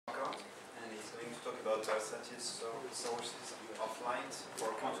sources of light for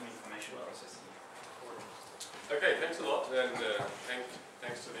quantum information processing. Okay, thanks a lot, and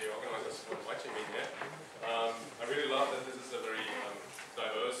thanks to the organizers for inviting me here. I really love that this is a very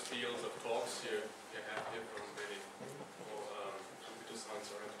diverse field of talks you have here, from really more computer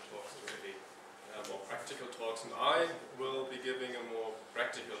science-oriented talks to really more practical talks. And I will be giving a more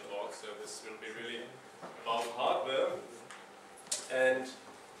practical talk, so this will be really about hardware. And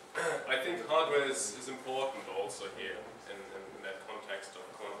I think hardware is important also here in that context of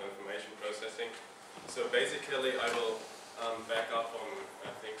quantum information processing. So basically I will back up on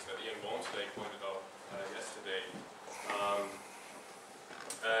things that Ian Wormsley pointed out yesterday.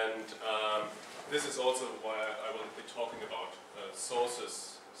 This is also why I will be talking about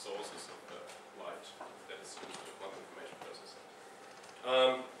sources of light that is used for quantum information processing.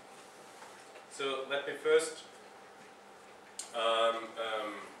 So let me first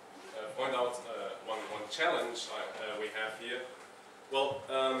point out one challenge we have here. Well,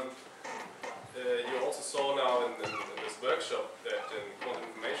 you also saw now in this workshop that in quantum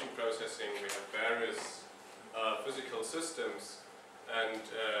information processing we have various physical systems and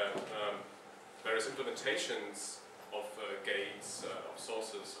various implementations of gates, of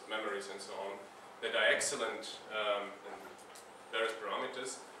sources, of memories and so on that are excellent in various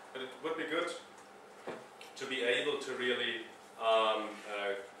parameters, but it would be good to be able to really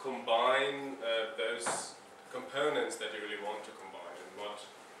combine those components that you really want to combine and what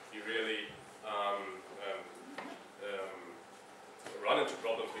you really run into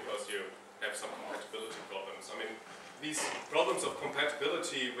problems because you have some compatibility problems. I mean, these problems of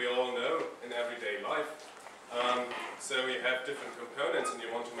compatibility we all know in everyday life. So you have different components and you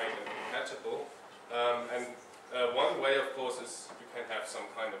want to make them compatible. One way, of course, is you can have some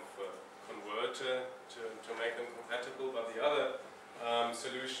kind of converter to make them compatible, but the other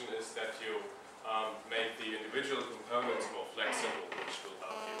solution is that you make the individual components more flexible, which will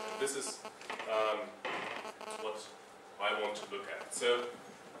help you. And this is what I want to look at. So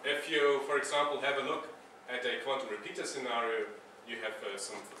if you, for example, have a look at a quantum repeater scenario, you have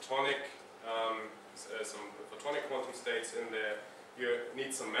some photonic quantum states in there. You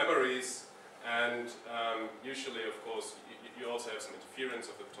need some memories, and usually, of course, you also have some interference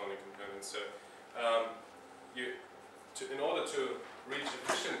of the photonic components. So in order to reach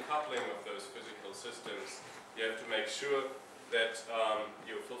efficient coupling of those physical systems, you have to make sure that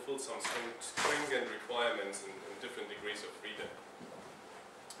you fulfill some stringent requirements in different degrees of freedom.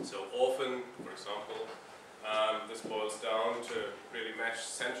 So often, for example, this boils down to really match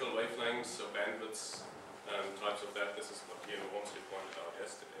central wavelengths, so bandwidths, types of that. This is what Ian Wormsley pointed out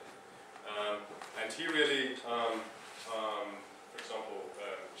yesterday. And he really, for example,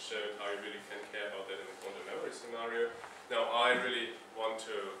 showed how you really can care about that in a quantum memory scenario. Now I really want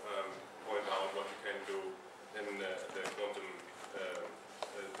to point out what you can do in the quantum,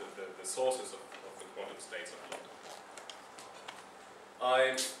 the sources of the quantum states of light.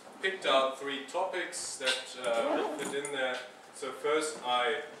 I picked out 3 topics that fit in there. So first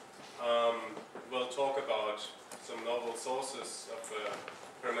I will talk about some novel sources of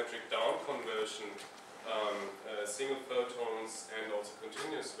parametric down conversion, single photons and also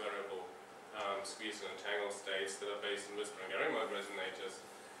continuous variable squeeze and entangled states that are based on whisper-Garing-mode resonators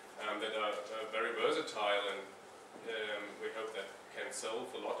that are very versatile, and we hope that can solve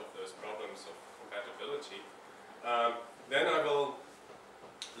a lot of those problems of compatibility. Then I will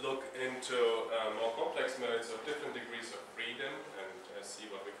look into more complex modes of different degrees of freedom and see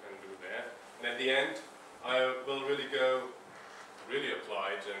what we can do there. And at the end, I will really go really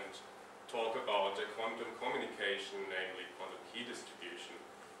applied and talk about the quantum communication, namely quantum key distribution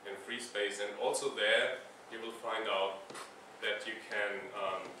in free space. And also there, you will find out that you can,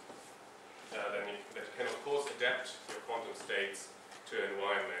 that you can of course adapt your quantum states to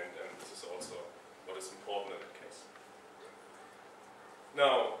environment, and this is also what is important in that case.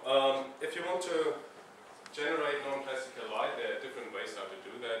 Now, if you want to generate non-classical light, there are different ways how to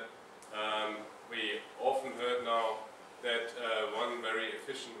do that. We often heard now that one very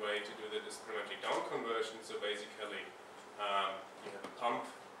efficient way to do that is parametric down conversion. So basically, you have a pump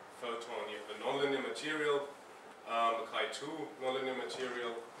photon, you have a nonlinear material, a Chi2 nonlinear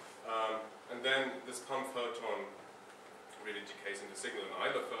material, and then this pump photon really decays into signal and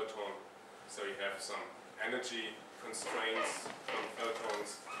either photon. So you have some energy constraints from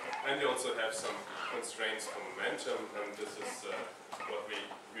photons, and you also have some constraints for momentum, and this is what we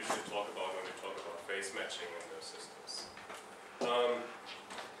usually talk about when we talk about phase matching in those systems.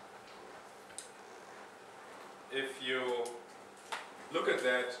 If you look at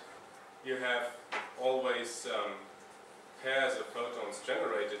that, you have always pairs of photons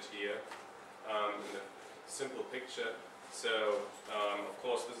generated here in the simple picture. So of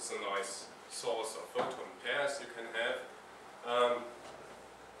course this is a nice source of photon pairs you can have.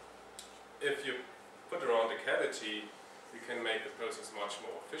 If you put around a cavity, you can make the process much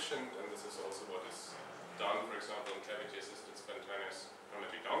more efficient, and this is also what is done, for example, in cavity-assisted spontaneous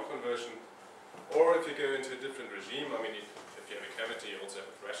parametric down conversion. Or if you go into a different regime, I mean, if you have a cavity, you also have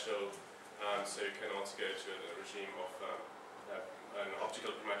a threshold, so you can also go to a regime of an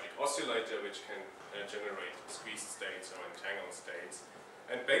optical parametric oscillator, which can generate squeezed states or entangled states.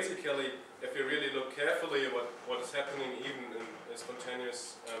 And basically, if you really look carefully at what is happening even in a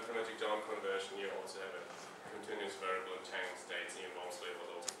spontaneous parametric down conversion, you also have a continuous variable entangled states. Ian Walmsley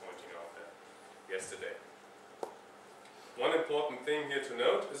was also pointing out that yesterday. One important thing here to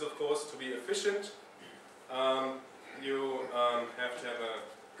note is, of course, to be efficient, you have to have a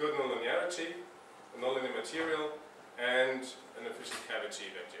good nonlinearity, a nonlinear material, and an efficient cavity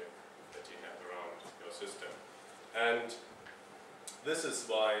that you have around your system. And this is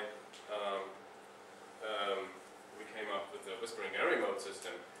why we came up with the whispering area mode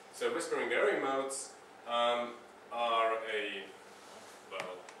system. So whispering area modes are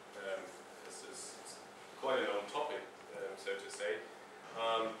this is quite an old topic, so to say.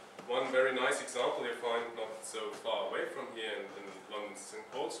 One very nice example you find not so far away from here in London's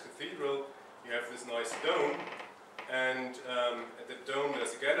St. Paul's Cathedral. You have this nice dome, and at the dome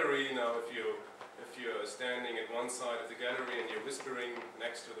there's a gallery. Now if you're standing at one side of the gallery and you're whispering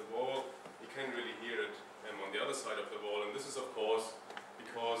next to the wall, you can really hear it on the other side of the wall. And this is of course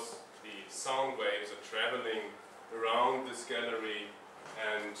because the sound waves are traveling around this gallery,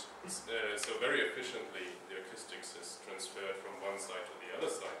 and so very efficiently the acoustics is transferred from one side to the other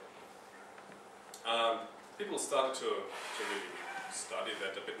side. People started to really study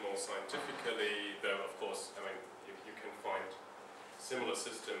that a bit more scientifically, though of course, I mean, you can find similar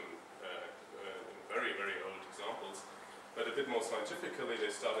system very, very old examples, but a bit more scientifically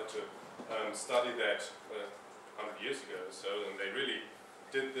they started to study that 100 years ago or so, and they really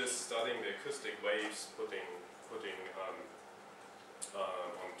did this, studying the acoustic waves, putting on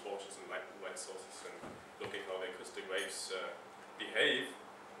torches and light sources and looking how the acoustic waves behave.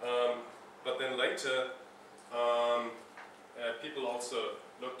 But then later people also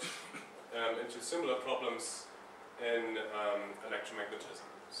looked into similar problems in electromagnetism.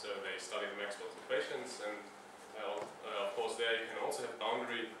 So they studied Maxwell's equations, and of course there you can also have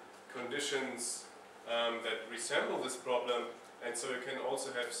boundary conditions that resemble this problem, and so you can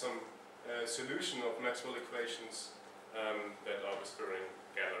also have some solution of Maxwell equations that are whispering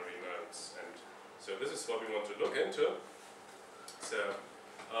gallery modes. And so this is what we want to look into. So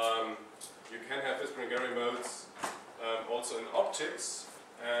you can have whispering gallery modes also in optics,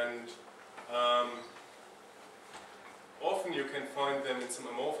 and often you can find them in some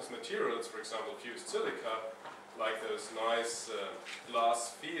amorphous materials, for example fused silica, like those nice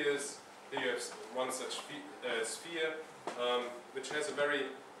glass spheres. Here you have one such sphere which has a very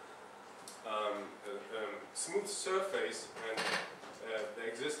smooth surface, and there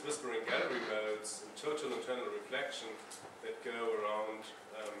exist whispering gallery modes and total internal reflection that go around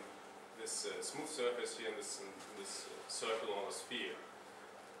this smooth surface here in this circle on a sphere.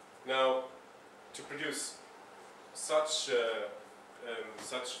 Now, to produce such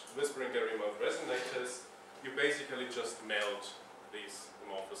whispering gallery mode resonators, you basically just melt these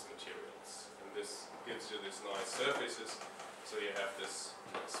amorphous materials, and this gives you these nice surfaces. So you have this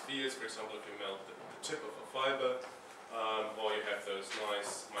spheres, for example, if you melt the tip of a fiber, or you have those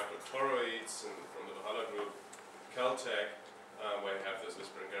nice microtoroids from the Valhalla group, Caltech, where you have those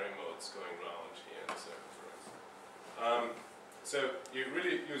whispering gallery modes going around here in the circumference. So you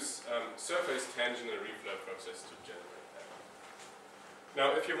really use surface tension and reflow process to generate that.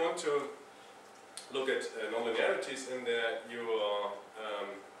 Now, if you want to look at nonlinearities in there, you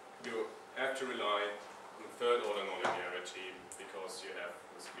have to rely on third order nonlinearity, because you have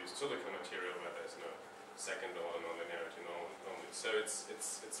this fused silicon material where there's no second order nonlinearity normally. So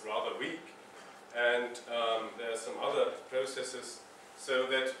it's rather weak, and there are some other processes so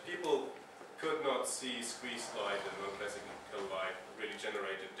that people could not see squeezed light and non-classical light really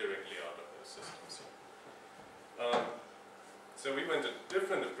generated directly out of those systems. So we went a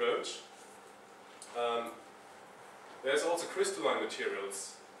different approach. There's also crystalline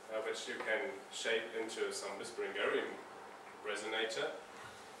materials which you can shape into some whispering gallery resonator.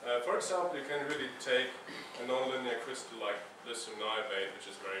 For example, you can really take a nonlinear crystal like lithium niobate, which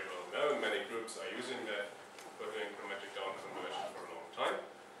is very well known. Many groups are using that for doing parametric down conversion for a long time.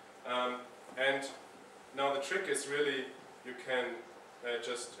 And now the trick is really you can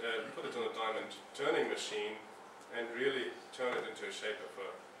just put it on a diamond turning machine and really turn it into a shape of a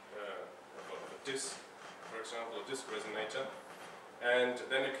disc. example, a disc resonator, and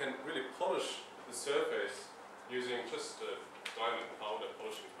then you can really polish the surface using just diamond powder,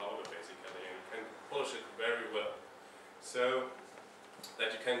 polishing powder basically, and you can polish it very well, so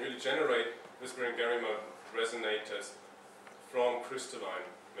that you can really generate Whisper-Garry-mode resonators from crystalline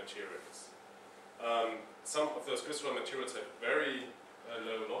materials. Some of those crystalline materials have very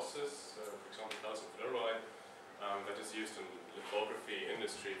low losses, for example calcium fluoride, that is used in lithography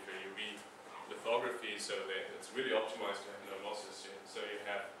industry for UV lithography, so it's really optimized to have no losses. So you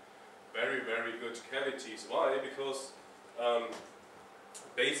have very, very good cavities. Why? Because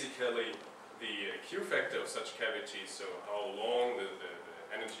basically the Q factor of such cavities, so how long the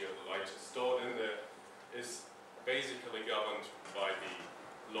energy of the light is stored in there, is basically governed by the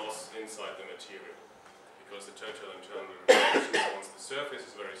loss inside the material. Because the total internal reflection, once the surface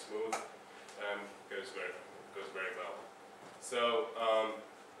is very smooth, goes very well. So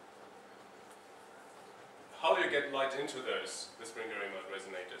how do you get light into those Whisper-Garry-mode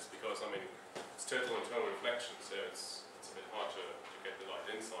resonators? Because I mean, it's total internal reflection, so it's a bit hard to get the light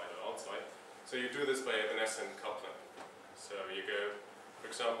inside or outside. So you do this by evanescent coupling. So you go, for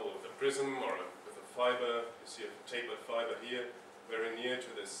example, with a prism or with a fiber. You see a tapered fiber here, very near to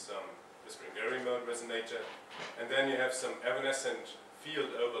this Whisper-Garry-mode resonator, and then you have some evanescent field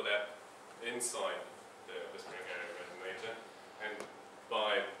overlap inside the Whisper-Garry resonator, and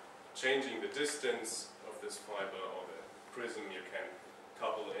by changing the distance of this fiber or the prism, you can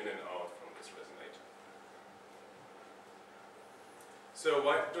couple in and out from this resonator. So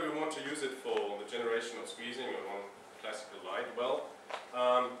why do we want to use it for the generation of squeezing or non-classical light? Well,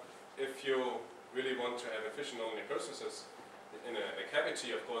 if you really want to have efficient nonlinear processes in a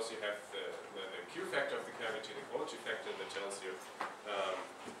cavity, of course you have the Q factor of the cavity, the quality factor that tells you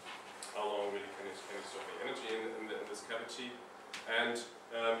how long really can you store the energy in this cavity, and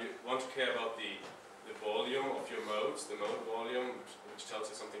you want to care about the volume of your modes, the mode volume, which tells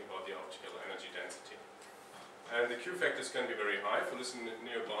you something about the optical energy density. And the Q factors can be very high for lithium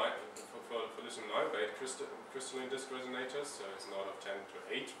niobate crystalline disk resonators, so it's an order of 10 to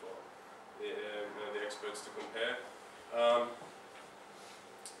 8 for the experts to compare.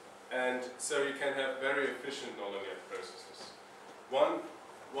 And so you can have very efficient nonlinear processes. One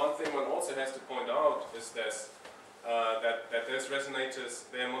thing one also has to point out is this, that those resonators,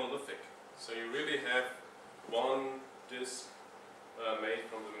 they are monolithic. So you really have one disk made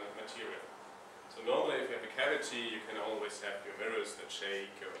from the material. So normally if you have a cavity, you can always have your mirrors that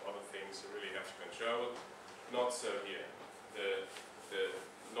shake or other things you really have to control. Not so here. The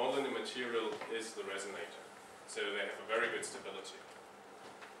nonlinear material is the resonator. So they have a very good stability.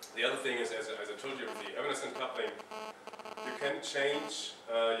 The other thing is, as I told you, with the evanescent coupling, you can change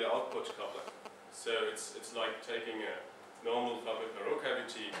your output coupling. So it's like taking a normal Fabry-Perot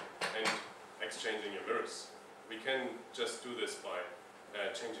cavity and exchanging your mirrors. We can just do this by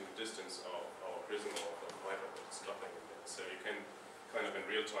changing the distance of our prism or fiber that's coupling in there. So you can kind of in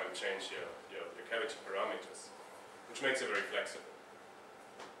real time change your cavity parameters, which makes it very flexible.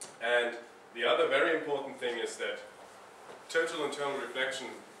 And the other very important thing is that total internal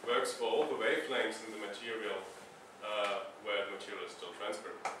reflection works for all the wavelengths in the material where the material is still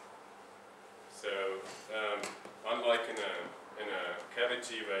transferable. So unlike in a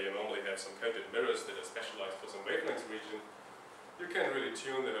cavity where you normally have some coated mirrors that are specialized for some wavelength region, you can really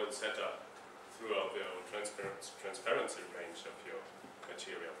tune the whole setup throughout the whole transparency range of your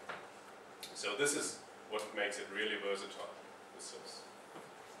material. So this is what makes it really versatile, this source.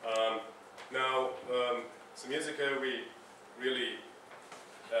 Now, some years ago we really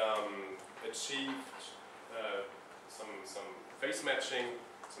achieved some face matching,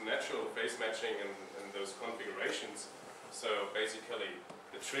 some natural face matching in those configurations. So basically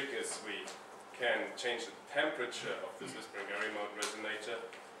the trick is we can change the temperature of this Whisper-Garry-mode resonator,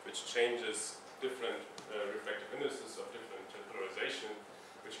 which changes different refractive indices of different polarization,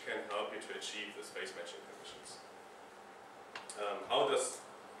 which can help you to achieve the space matching conditions.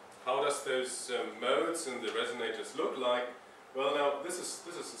 How does those modes in the resonators look like? Well, now this is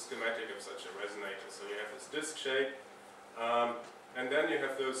a schematic of such a resonator. So you have this disc shape, and then you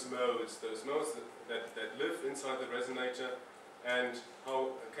have those modes that live inside the resonator. And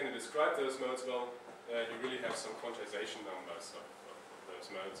how can you describe those modes? Well, you really have some quantization numbers of those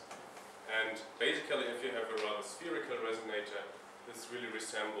modes. And basically, if you have a rather spherical resonator, this really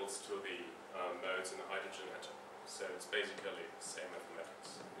resembles to the modes in a hydrogen atom. So it's basically the same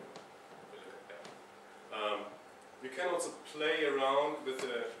mathematics. We look at that. You can also play around with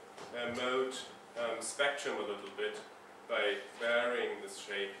the mode spectrum a little bit by varying this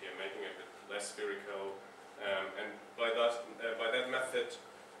shape here, making it a bit less spherical. And by that method,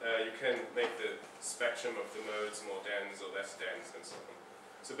 you can make the spectrum of the modes more dense or less dense and so on.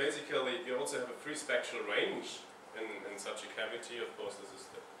 So basically you also have a free spectral range in such a cavity. Of course, this is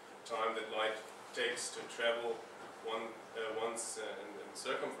the time that light takes to travel once in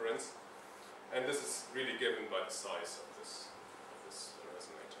circumference, and this is really given by the size of this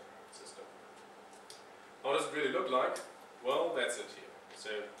resonator system. How does it really look like? Well, that's it here. So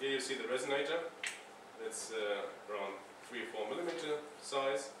here you see the resonator. It's around 3 or 4 millimeter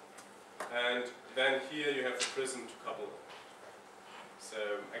size, and then here you have the prism to couple them. So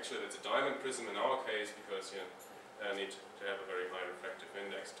actually it's a diamond prism in our case because you need to have a very high refractive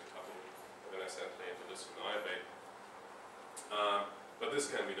index to couple with an assembly into this niobate. But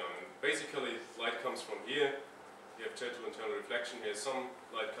this can be done. And basically light comes from here, you have total internal reflection here, some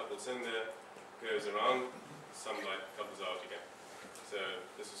light couples in there, goes around, some light couples out again. So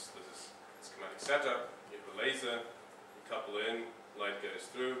this is schematic setup. You have a laser, you couple in, light goes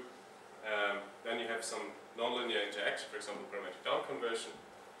through. Then you have some nonlinear interaction, for example, parametric down conversion.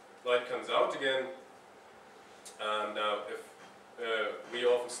 Light comes out again. Now, if we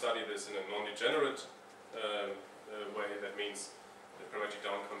often study this in a non-degenerate way, that means the parametric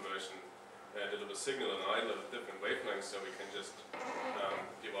down conversion delivers signal and idler with different wavelengths, so we can just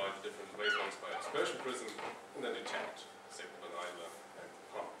divide the different wavelengths by a dispersion prism and then detect signal and idler and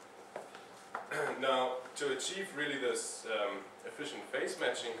pump. Now, to achieve really this efficient phase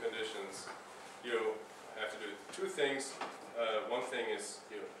matching conditions, you have to do 2 things. One thing is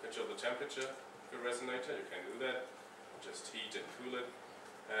you control the temperature of your resonator. You can do that, just heat and cool it.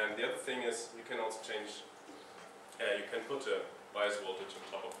 And the other thing is you can also change, you can put a bias voltage on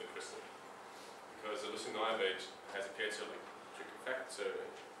top of the crystal. Because the lithium niobate has a piezoelectric effect, so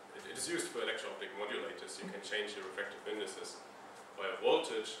it is used for electro-optic modulators. You can change your refractive indices by a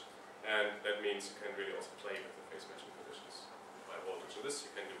voltage, and that means you can really also play with the phase matching conditions by voltage. And this you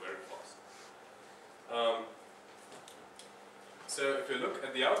can do very fast. So if you look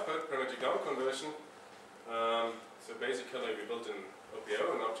at the output, parametric down conversion, so basically we built an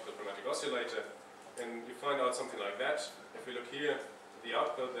OPO, an optical parametric oscillator, and you find out something like that. If we look here, the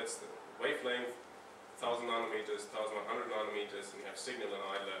output, that's the wavelength, 1000 nanometers, 1100 nanometers, and you have signal and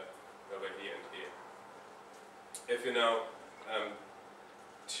idler over here and here. If you now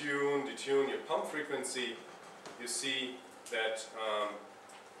detune your pump frequency, you see that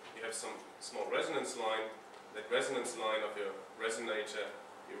you have some small resonance line. That resonance line of your resonator,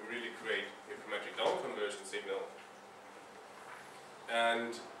 you really create your parametric down conversion signal.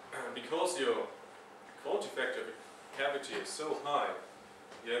 And because your quality factor of the cavity is so high,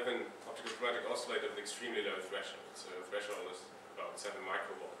 you have an optical parametric oscillator with extremely low threshold. So the threshold is about 7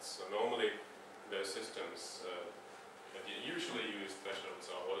 microvolts. So normally those systems that you usually use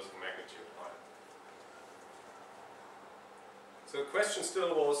thresholds are orders of magnitude high. So the question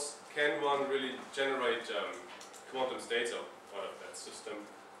still was, can one really generate quantum states out of that system?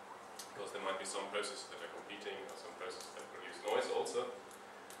 Because there might be some processes that are competing or some processes that produce noise also.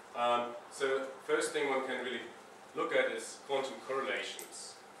 So first thing one can really look at is quantum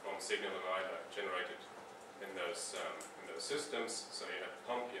correlations from signal and idler generated in those systems. So you have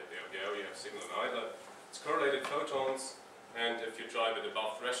pump, you have the OPO, you have signal and idler. It's correlated photons, and if you drive it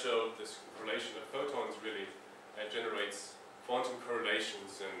above threshold, this correlation of photons really generates quantum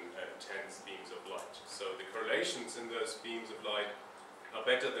correlations in intense beams of light. So the correlations in those beams of light are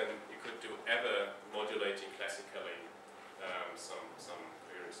better than you could do ever modulating classically some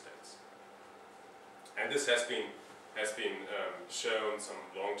Fourier states. And this has been shown some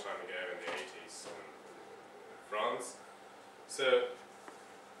long time ago in the 80s in France. So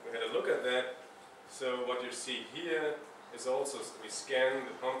we had a look at that. So what you see here is also, we scan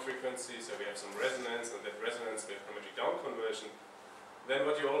the pump frequency, so we have some resonance, and that resonance with parametric down conversion. Then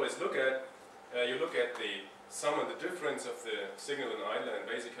what you always look at, you look at the sum and the difference of the signal and idler, and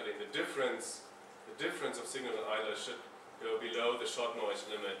basically the difference of signal and idler should go below the shot noise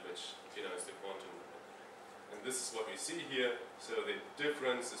limit, which is the quantum limit. And this is what we see here. So the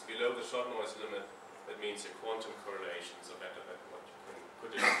difference is below the shot noise limit. That means your quantum correlations are better than what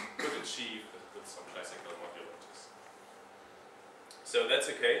you could achieve with some classical modulators. So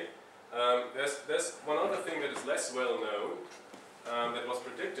that's okay. There's one other thing that is less well known that was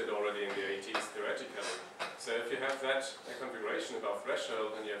predicted already in the 80s theoretically. So if you have that configuration above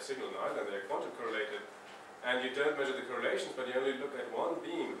threshold and you have signal and idler, they're quantum correlated, and you don't measure the correlations but you only look at one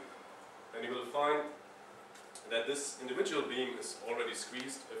beam, then you will find that this individual beam is already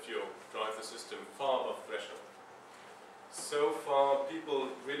squeezed if you drive the system far above threshold. So far people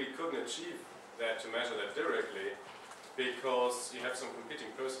really couldn't achieve that to measure that directly, because you have some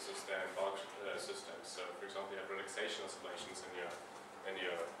competing processes there in bulk systems. So for example, you have relaxation oscillations in your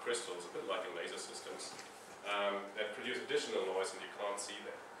your crystals, a bit like in laser systems, that produce additional noise and you can't see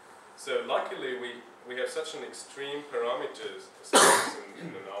that. So luckily we have such an extreme parameters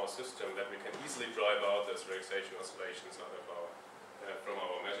in our system that we can easily drive out those relaxation oscillations out of our, from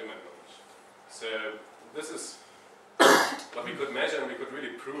our measurement knowledge. So this is what we could measure, and we could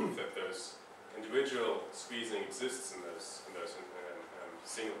really prove that those individual squeezing exists in those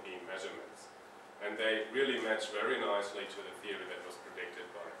single beam measurements. And they really match very nicely to the theory that was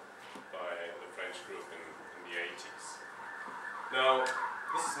predicted by the French group in the 80s. Now,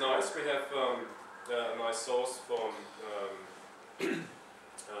 this is nice. We have a nice source from a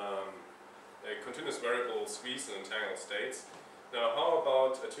continuous variable squeeze in entangled states. Now, how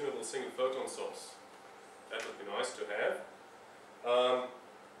about a tunable single photon source? That would be nice to have.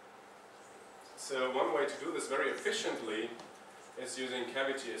 So one way to do this very efficiently is using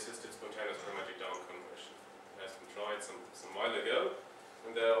cavity-assisted spontaneous parametric down conversion. It has been tried some while ago,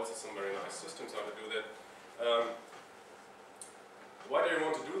 and there are also some very nice systems how to do that. Why do you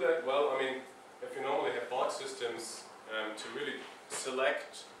want to do that? Well, I mean, if you normally have Borg systems, to really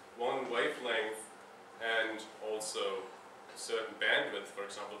select one wavelength and also a certain bandwidth, for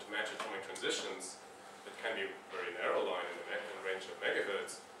example, to match atomic transitions, that can be a very narrow line in a range of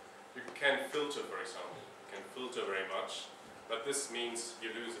megahertz. You can filter, for example. You can filter very much, but this means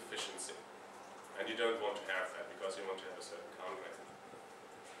you lose efficiency. And you don't want to have that because you want to have a certain count rate.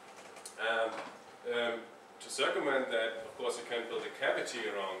 To circumvent that, of course, you can build a cavity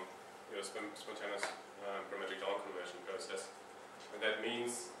around your spontaneous parametric down conversion process. And that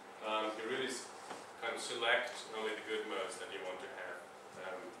means you really kind of select only the good modes that you want to have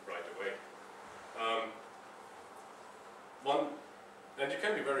right away. And you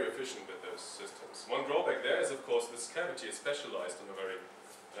can be very efficient with those systems. One drawback there is, of course, this cavity is specialized on a very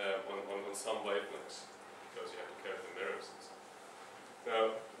on some wavelengths because you have to carry the mirrors.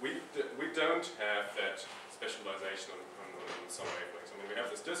 Now we don't have that specialization on some wavelengths. I mean, we have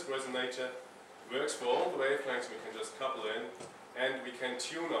this disk resonator. It works for all the wavelengths. We can just couple in, and we can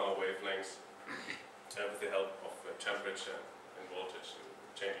tune our wavelengths with the help of temperature and voltage and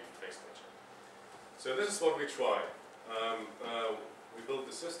changing the phase nature. So this is what we try. We build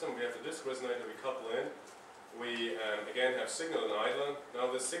the system, we have the disk resonator, we couple in. We again have signal and idler. Now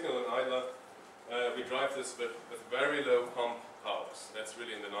the signal and idler, we drive this with very low pump powers. That's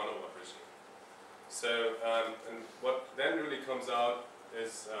really in the nanowatt regime. So, and what then really comes out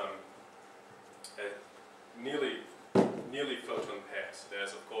is a nearly photon pairs.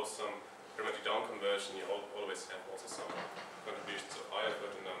 There's of course some parametric down conversion. You always have also some contributions of higher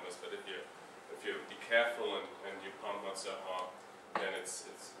photon numbers, but if you be careful and you pump not so hard, then it's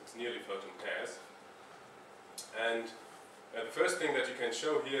nearly photon pairs. And the first thing that you can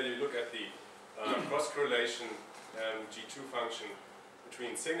show here, you look at the cross-correlation G2 function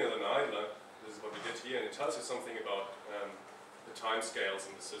between signal and idler. This is what we did here, and it tells you something about the time scales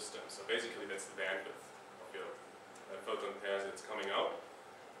in the system. So basically that's the bandwidth of your photon pairs that's coming out.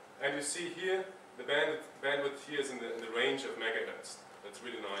 And you see here, the bandwidth here is in the range of megahertz. That's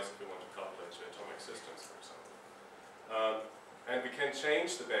really nice if you want to couple it to atomic systems, for example. And we can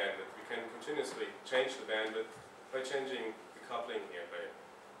change the bandwidth. We can continuously change the bandwidth by changing the coupling here, by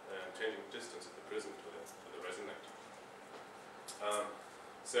changing the distance of the prism to the resonator.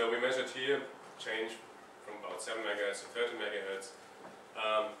 So we measured here change from about 7 megahertz to 30 megahertz.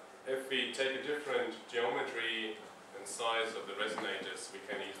 If we take a different geometry and size of the resonators, we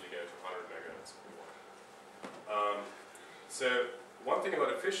can easily go to 100 megahertz if we want. So one thing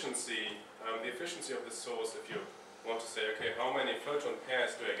about efficiency, the efficiency of the source, if you want to say, okay, how many photon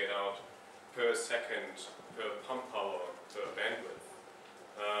pairs do I get out per second, per pump power, per bandwidth?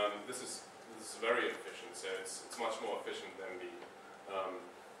 This is very efficient, so it's much more efficient than the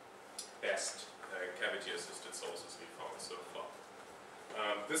best cavity-assisted sources we found so far.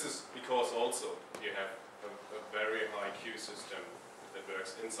 This is because also you have a very high Q system that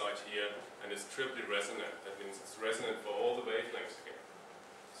works inside here and is triply resonant. That means it's resonant for all the wavelengths again.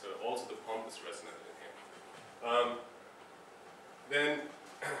 So also the pump is resonant in here. Then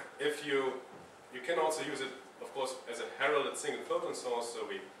if you can also use it, of course, as a heralded single photon source. So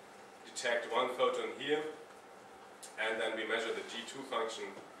we detect one photon here, and then we measure the G2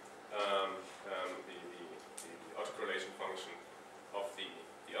 function, the autocorrelation function of the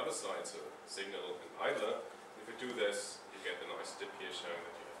other side, so signal and idler. If you do this, you get the nice dip here showing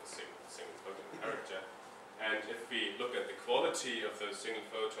that you have a single photon character. And if we look at the quality of those single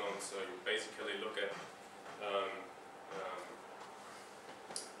photons, so you basically look at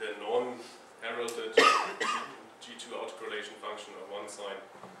the non-heralded G2 autocorrelation function on one side,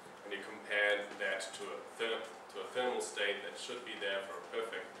 and you compare that to a third to a thermal state that should be there for a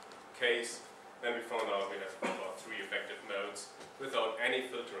perfect case. Then we found out we have about 3 effective modes without any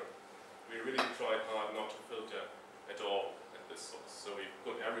filtering. We really tried hard not to filter at all at this source. So we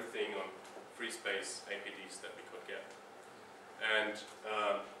put everything on free space APDs that we could get. And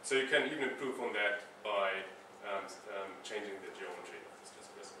so you can even improve on that by changing the geometry of this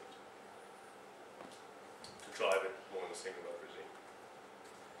displacement to drive it more in a single mode regime.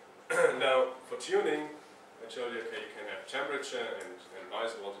 Now, for tuning, I showed you, okay, you can have temperature and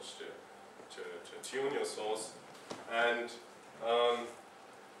bias voltage to tune your source. And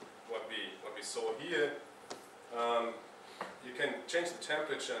what we saw here, you can change the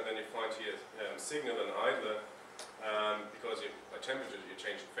temperature, and then you find here signal and idler, because by temperature you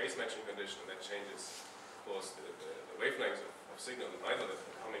change the phase matching condition, and that changes, of course, the wavelengths of signal and idler that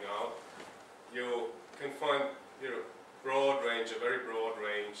are coming out. You can find here a broad range, a very broad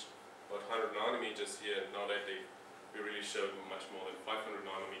range, about 100 nanometers here. Now lately we really showed much more than 500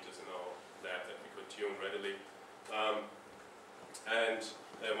 nanometers in our lab that we could tune readily.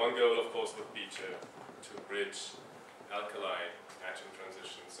 One goal, of course, would be to bridge alkali atom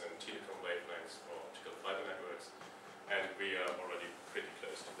transitions and telecom wavelengths for optical fiber networks, and we are already pretty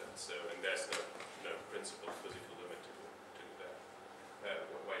close to that. So, and there's no principal physical limit to do that.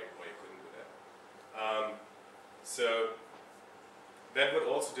 Why you couldn't do that? So that would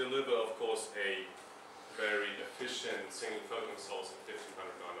also deliver, of course, a very efficient single photon source at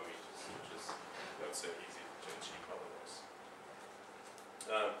 1500 nanometers, which is not so easy to achieve otherwise.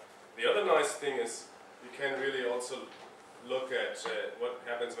 The other nice thing is you can really also look at what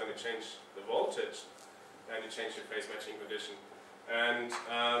happens when you change the voltage and you change your phase matching condition. And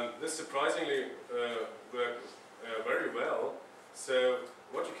this surprisingly worked very well. So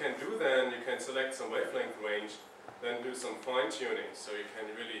what you can do then, you can select some wavelength range, then do some fine tuning. So you can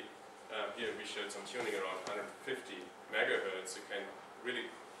really, here we showed some tuning around 150 megahertz. You can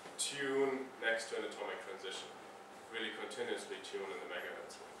really tune next to an atomic transition, really continuously tune in the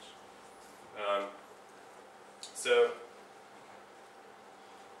megahertz range.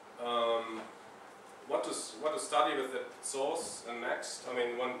 What to study with the source and next? I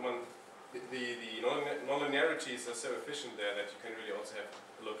mean, the nonlinearities are so efficient there that you can really also have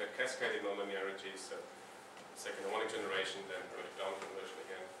a look at cascading nonlinearities. So second harmonic generation, then periodic down conversion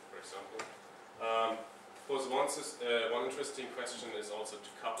again, for example. Of course, one interesting question is also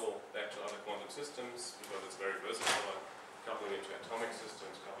to couple that to other quantum systems, because it's very versatile. Coupling into atomic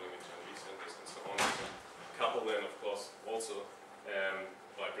systems, coupling into NV centers, and so on. So couple them, of course, also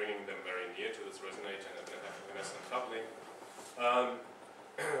by bringing them very near to this resonator and then having evanescent coupling.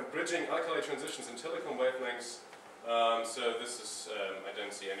 Bridging alkali transitions in telecom wavelengths. So this is, I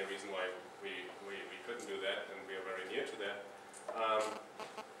don't see any reason why we couldn't do that, and we are very near to that.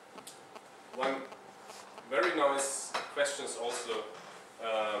 One very nice question is also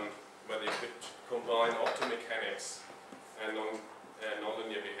whether you could combine optomechanics and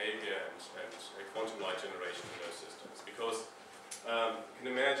nonlinear behavior and quantum light generation in those systems. Because you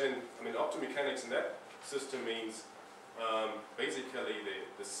can imagine, I mean, optomechanics in that system means basically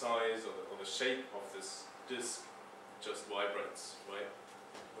the size or the shape of this disk just vibrates, right?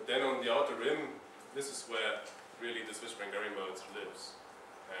 But then on the outer rim, this is where really the Swiss-Sprengeri modes lives.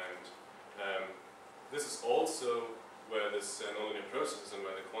 And this is also where this nonlinear process and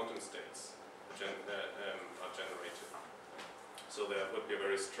where the quantum states are generated. So there would be a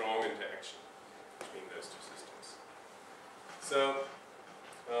very strong interaction between those two systems. So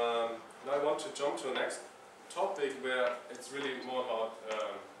now I want to jump to the next topic where it's really more about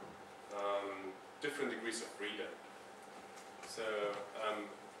different degrees of freedom. So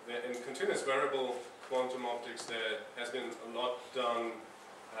in continuous variable quantum optics there has been a lot done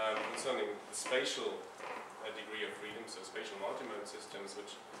concerning the spatial degree of freedom, so spatial multimode systems,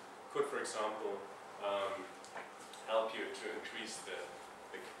 which could, for example, help you to increase the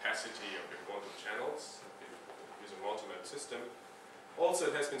capacity of your quantum channels if you use a multimode system. Also,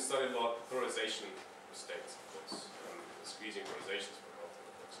 it has been studied a lot polarization states, of course, squeezing polarizations for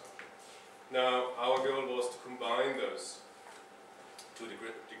example. Now, our goal was to combine those two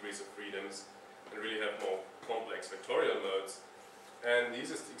degrees of freedoms and really have more complex vectorial modes. And the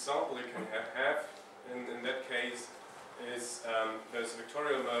easiest example you can have in that case is those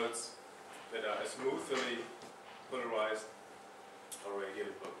vectorial modes that are smoothly polarized or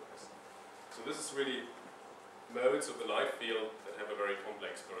radially polarized. So this is really modes of the light field that have a very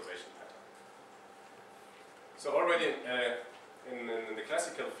complex polarization pattern. So already in the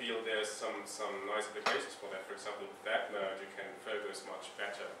classical field there's some nice applications for that. For example, with that mode you can focus much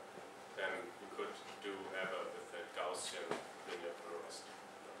better than you could do ever with the Gaussian linear polarized.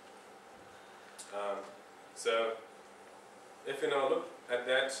 So if you now look at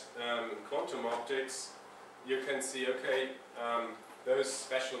that in quantum optics, you can see, okay, those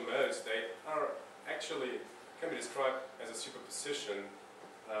special modes, they are actually, can be described as a superposition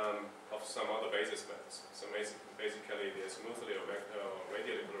of some other basis modes. So basically the smoothly or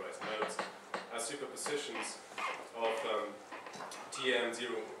radially polarized modes are superpositions of TM001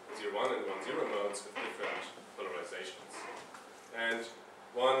 and 10 modes with different polarizations. And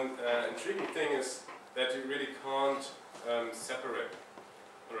one intriguing thing is that you really can't separate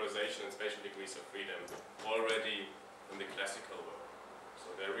polarization and spatial degrees of freedom already in the classical world.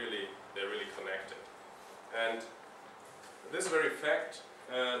 So they're really connected. And this very fact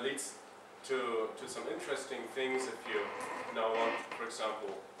leads to some interesting things if you now want, for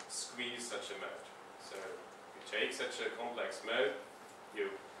example, squeeze such a mode. So you take such a complex mode, you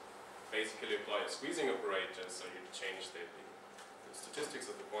basically apply a squeezing operator, so you change the statistics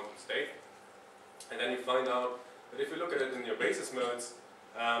of the quantum state, and then you find out that if you look at it in your basis modes,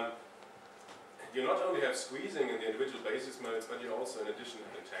 you not only have squeezing in the individual basis modes, but you also in addition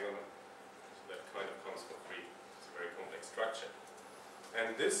have entanglement. So that kind of comes for free. It's a very complex structure.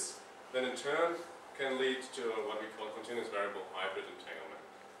 And this then in turn can lead to what we call continuous variable hybrid entanglement.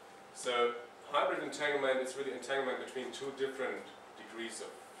 So hybrid entanglement is really entanglement between two different degrees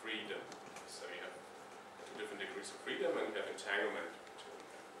of freedom. So you have two different degrees of freedom and you have entanglement between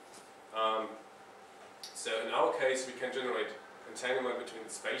them. So in our case we can generate entanglement between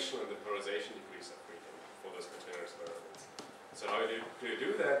the spatial and the polarization degrees of freedom for those continuous variables. So how do you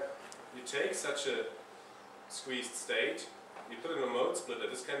do that? You take such a squeezed state, you put it in a mode splitter.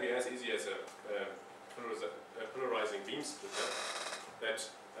 This can be as easy as a polarizing beam splitter that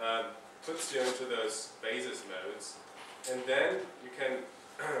puts you into those basis modes, and then you can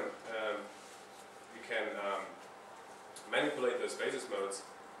manipulate those basis modes,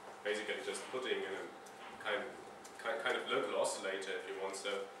 basically just putting in a kind of local oscillator if you want so,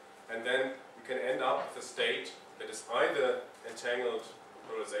 and then you can end up with a state that is either entangled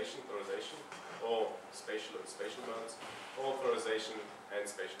polarization, or spatial and spatial modes, or polarization and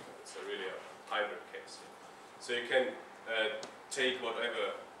spatial modes. So really a hybrid case. So you can take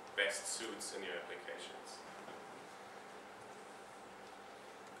whatever best suits in your applications.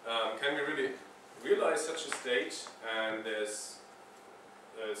 Can we really realize such a state? And there's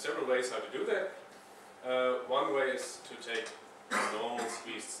several ways how to do that. One way is to take a normal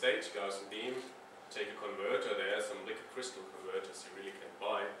squeezed state, Gaussian beam, take a converter. There are some liquid crystal converters you really can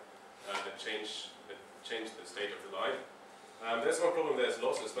buy that change the state of the light. There's one problem, there's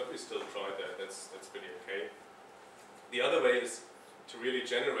losses, but we still tried that. That's pretty okay. The other way is to really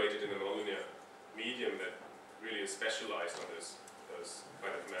generate it in a nonlinear medium that really is specialized on those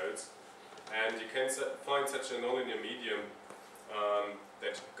kind of modes. And you can find such a nonlinear medium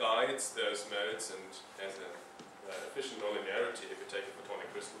that guides those modes and has an efficient nonlinearity if you take a photonic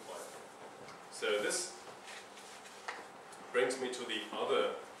crystal fiber. So this brings me to the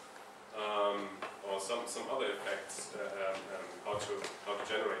other, or some other effects, how to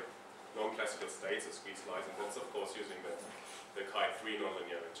generate non-classical states of squeezed light, and that's of course using the chi3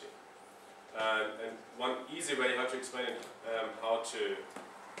 nonlinearity. And one easy way how to explain it, how to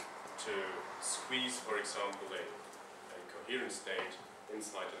squeeze, for example, a coherent state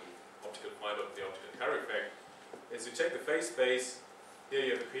inside an optical fiber of the optical Carrier effect, is you take the phase space, here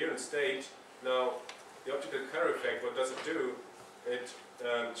you have a coherent state. Now the optical Carrier effect, what does it do? It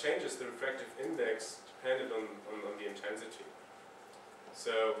changes the refractive index dependent on the intensity.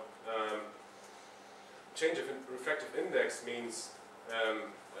 So change of refractive index means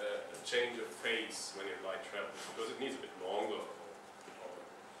a change of phase when your light travels, because it needs a bit longer, or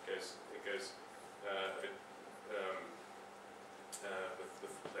it goes a bit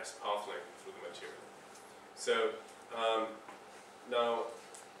with less path length through the material. So now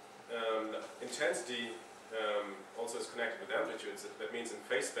intensity also is connected with amplitudes. That means in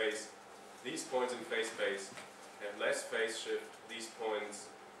phase space, these points in phase space have less phase shift. These points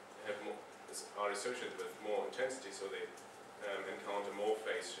are associated with more intensity, so they encounter more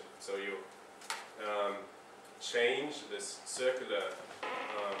phase shift. So you change this circular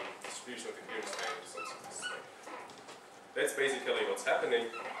distribution of the coherent state. That's basically what's happening.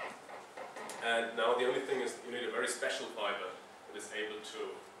 And now the only thing is you need a very special fiber that is able to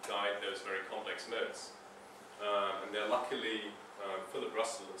guide those very complex modes. And they're luckily, Philip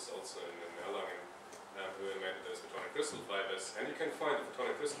Russell is also in Erlangen, who invented those photonic crystal fibers. And you can find a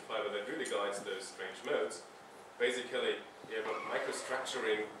photonic crystal fiber that really guides those strange modes. Basically, you have a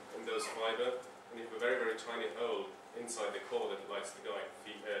microstructuring in those fiber, and you have a very, very tiny hole inside the core that guides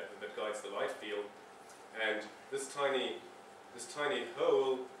the light field. And this tiny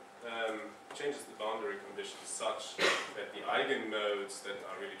hole changes the boundary conditions such that the eigenmodes that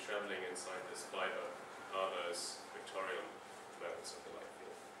are really traveling inside this fiber are those vectorial modes of the light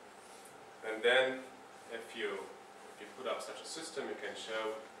field. And then if you put up such a system, you can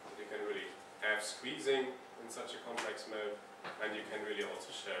show that you can really have squeezing in such a complex mode, and you can really also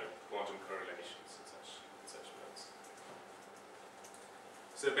show quantum correlations in such modes.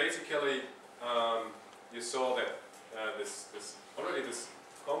 So basically, you saw that this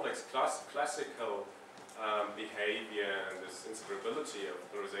complex classical behavior and this inseparability of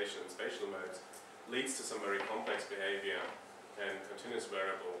polarization in spatial modes leads to some very complex behavior in continuous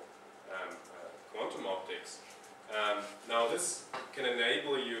variable quantum optics. Now this can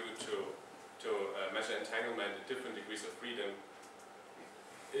enable you to measure entanglement at different degrees of freedom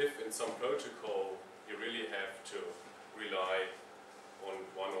if in some protocol you really have to rely on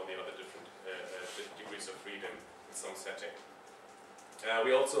one or the other different degrees of freedom in some setting.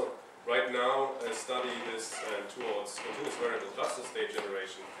 We also right now study this towards continuous variable cluster state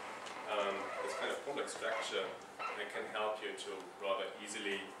generation, this kind of complex structure that can help you to rather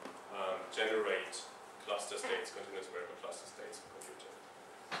easily generate cluster states, continuous variable cluster states in computing.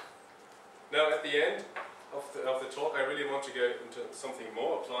 Now at the end of the talk I really want to go into something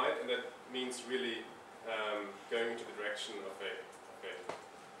more applied, and that means really going into the direction of a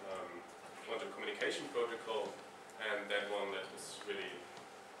quantum communication protocol, and that one that is really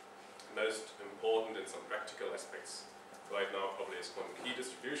most important in some practical aspects right now probably is quantum key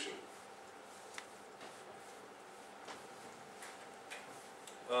distribution.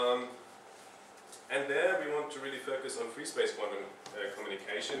 And there we want to really focus on free space quantum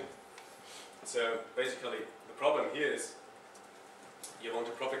communication. So basically the problem here is you want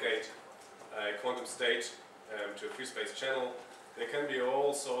to propagate a quantum state to a free space channel. There can be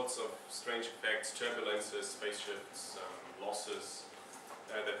all sorts of strange effects, turbulences, phase shifts, losses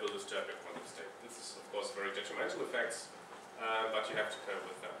that will disturb your quantum state. This is of course very detrimental effects, but you have to cope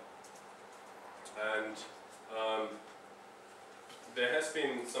with them. And there has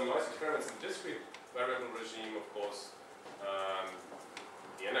been some nice experiments in the discrete variable regime, of course,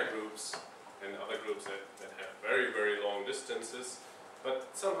 Vienna groups and other groups that have very, very long distances, but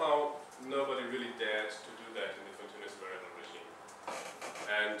somehow nobody really dared to do that in the continuous variable regime.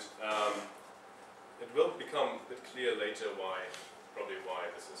 And it will become a bit clear later probably why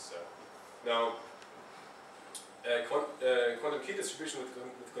this is so. Now, quantum key distribution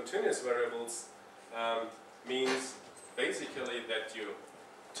with continuous variables means basically that you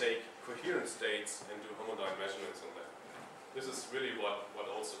take coherent states and do homodyne measurements on them. This is really what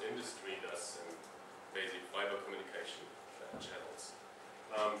also industry does in basic fiber communication channels.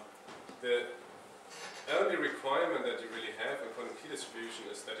 The only requirement that you really have in quantum key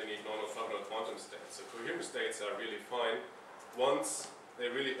distribution is that you need non-orthogonal quantum states. So coherent states are really fine once they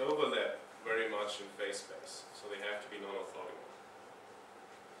really overlap very much in phase space. So they have to be non-orthogonal.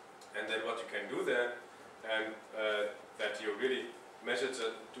 And then what you can do there, and that you really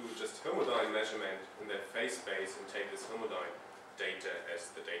do just homodyne measurement in that phase space and take this homodyne data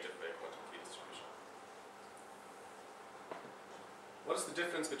as the data for a quantum key distribution. What is the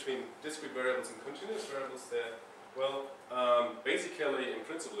difference between discrete variables and continuous variables there? Well, basically, in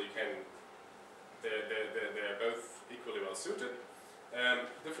principle, you can. They're both equally well suited.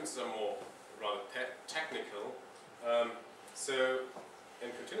 Differences are more rather technical. So,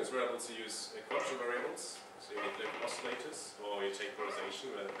 in continuous variables, you use quadruple variables. So you need local oscillators, or you take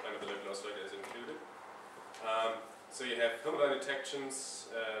polarization where kind of the local oscillator is included. So you have homodyne detections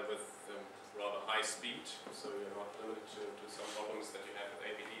with rather high speed, so you're not limited to some problems that you have with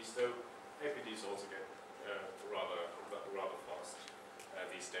APDs, though APDs also get rather fast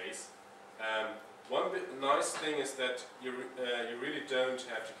these days. One nice thing is that you really don't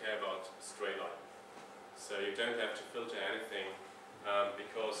have to care about stray line. So you don't have to filter anything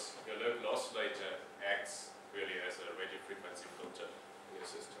because your local oscillator acts really as a radio frequency filter in your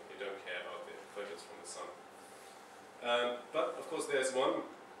system. You don't care about the photons from the sun. But of course there's one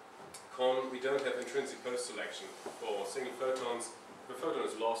con: we don't have intrinsic post-selection for single photons. If a photon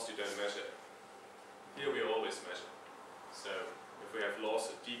is lost, you don't measure it. Here we always measure. So if we have loss,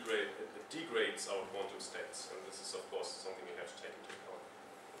 it degrades our quantum states, and this is of course something you have to take into account.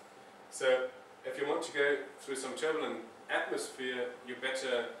 So if you want to go through some turbulent atmosphere, you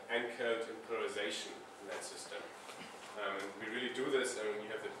better encode in polarization in that system. And we really do this, and you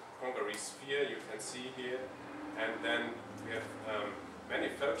have the Poincare sphere you can see here, and then we have many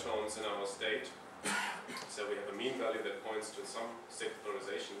photons in our state. So we have a mean value that points to some state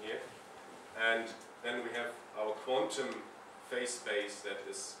polarization here, and then we have our quantum phase space that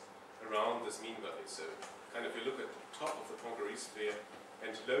is around this mean value. So kind of, if you look at the top of the Poincare sphere,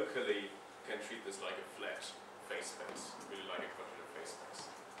 and locally you can treat this like a flat phase space, really like a quadratic phase space.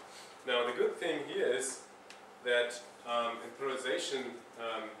 Now the good thing here is that in polarization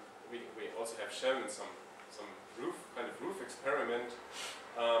we also have shown in some kind of roof experiment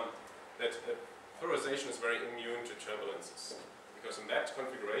that polarization is very immune to turbulences, because in that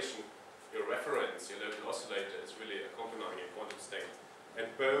configuration your reference, your local oscillator, is really accompanying a quantum state, and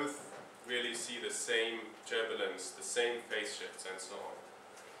both really see the same turbulence, the same phase shifts, and so on.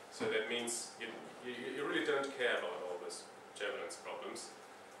 So that means you really don't care about all those turbulence problems.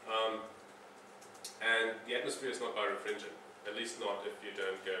 And the atmosphere is not birefringent, at least not if you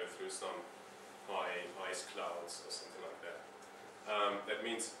don't go through some high ice clouds or something like that. That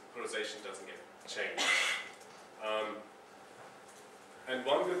means polarization doesn't get changed. And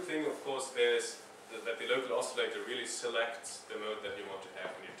one good thing, of course, is that the local oscillator really selects the mode that you want to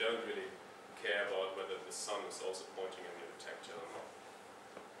have, and you don't really care about whether the sun is also pointing in your detector or not.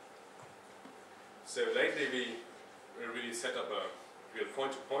 So lately we really set up a real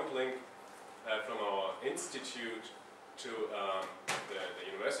point-to-point link from our institute to the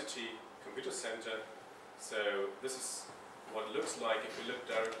university computer center. So this is what it looks like if you look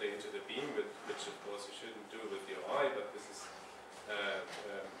directly into the beam, which of course you shouldn't do with your eye, but this is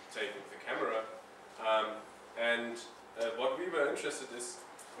taken with the camera. What we were interested is,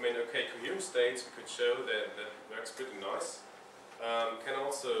 I mean, okay, coherent states we could show that works pretty nice. Can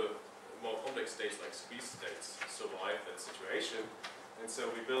also more complex states like squeeze states survive that situation. And so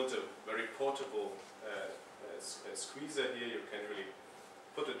we built a very portable squeezer here. You can really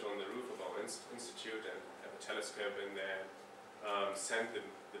put it on the roof of our institute and have a telescope in there, send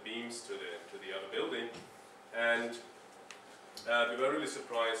the beams to the other building. And we were really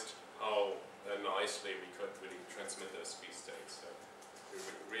surprised how nicely we could really transmit those squeeze states. So we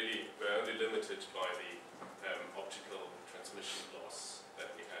really were only limited by the optical transmission loss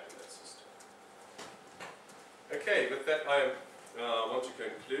that we had in that system. Okay, with that I want to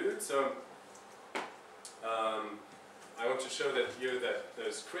conclude. So I want to show that here that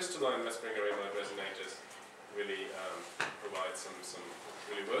those crystalline Westbringer mode resonators really provide some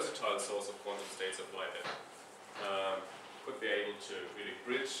really versatile source of quantum states of light that could be able to really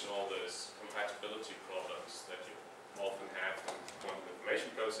bridge all those compatibility problems that you often have in quantum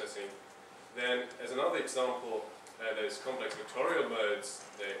information processing. Then, as another example, those complex vectorial modes,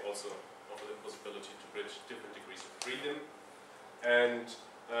 they also offer the possibility to bridge different degrees of freedom. And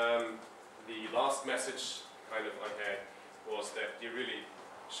the last message kind of I had was that you really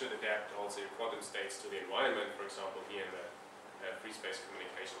should adapt also your quantum states to the environment. For example, here in the free space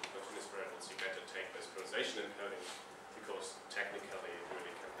communication with continuous variables, you better take this polarization encoding, because technically it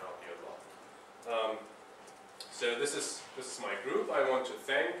really can help you a lot. So this is my group I want to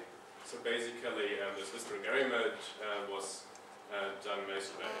thank. So basically this Westbringer mode was done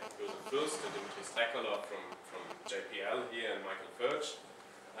mostly by Josef Fürst and Dimitri Strakolov from JPL here and Michael Furch.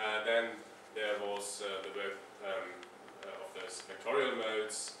 Then there was the work of those vectorial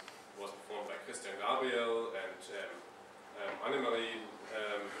modes was performed by Christian Gabriel and Annemarie.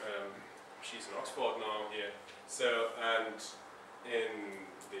 She's in Oxford now here. So, and in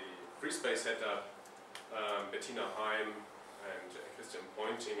the free space setup, Bettina Heim and Christian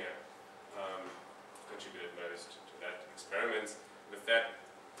Pointinger contributed most to that experiment. With that,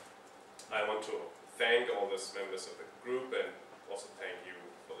 I want to thank all those members of the group and also thank you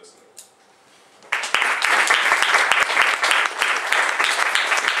for listening.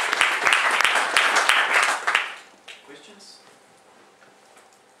 Questions?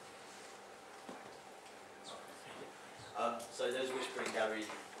 So those whispering gallery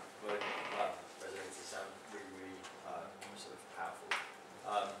resonators sound really sort of powerful.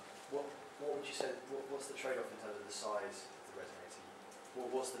 What would you say? What's the trade-off in terms of the size of the resonator?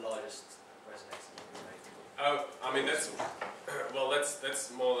 What's the largest resonator you can make? Oh, I mean that's well, that's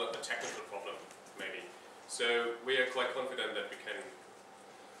more a technical problem maybe. So we are quite confident that we can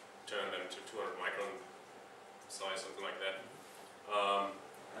turn them to 200 micron size, something like that. On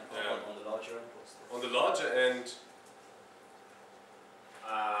the larger end, on the larger end,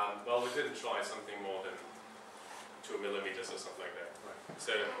 well, we didn't try something more than 2 millimeters or something like that. Right.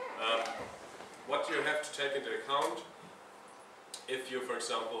 So what you have to take into account, if you, for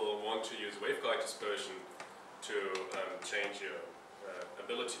example, want to use waveguide dispersion to change your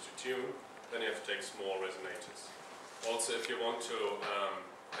ability to tune, then you have to take small resonators. Also, if you want to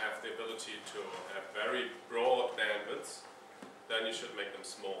have the ability to have very broad bandwidths, then you should make them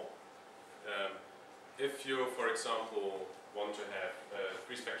small. If you, for example, want to have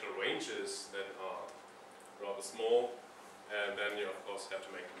free spectral ranges that are rather small, then you of course have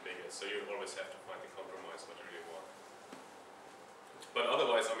to make them bigger. So you always have to find the compromise what you really want. but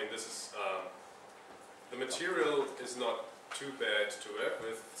otherwise, I mean, this is the material is not too bad to work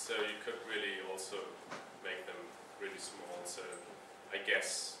with, so you could really also make them really small. So I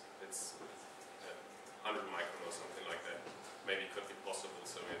guess it's 100 micron or something like that. Maybe could be possible.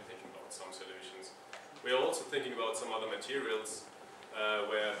 So we're thinking about some solutions. We are also thinking about some other materials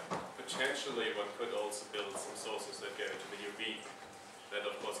where potentially one could also build some sources that go into the UV. That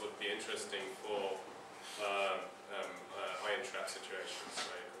of course would be interesting for ion trap situations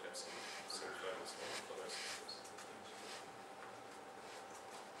where you could have some kernels for those sources.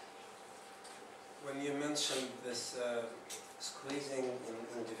 When you mentioned this squeezing in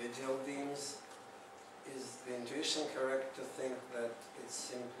individual beams, is the intuition correct to think that it's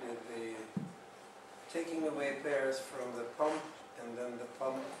simply the taking away pairs from the pump, and then the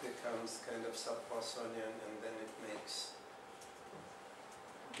pump becomes kind of sub-Poissonian, and then it makes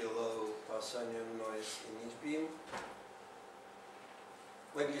below Poissonian noise in each beam?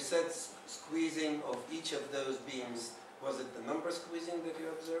 When you said squeezing of each of those beams, was it the number squeezing that you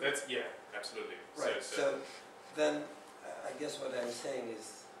observed? That's, yeah, absolutely. Right, so then I guess what I'm saying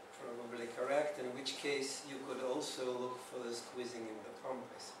is probably correct, in which case you could also look for the squeezing in the pump,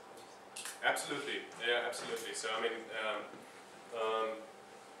 I suppose. Absolutely, yeah, absolutely. So I mean,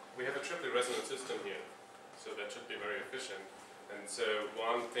 we have a triply resonant system here, so that should be very efficient. And so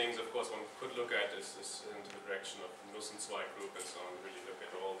one thing, of course, one could look at is into the direction of Nussenzweig group and so on, really look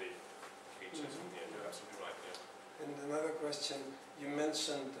at all the features in here. You're absolutely right, yeah. And another question, you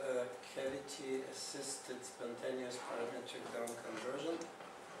mentioned cavity-assisted spontaneous parametric down conversion.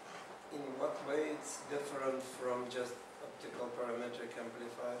 In what way it's different from just optical parametric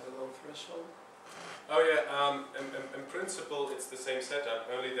amplifier below threshold? Oh yeah, in principle it's the same setup,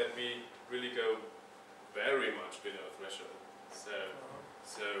 only that we really go very much below threshold.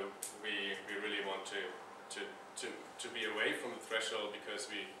 So we really want to be away from the threshold,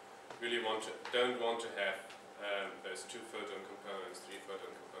 because we really don't want to have those 2 photon components, 3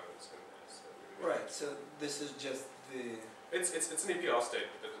 photon components in there. So right. So this is just the. It's an EPR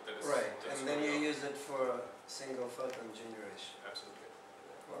state that is right, and then you use it for single photon generation. Absolutely.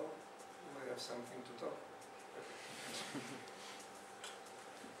 Well, we have something to talk.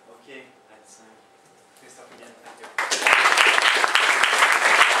 Okay, that's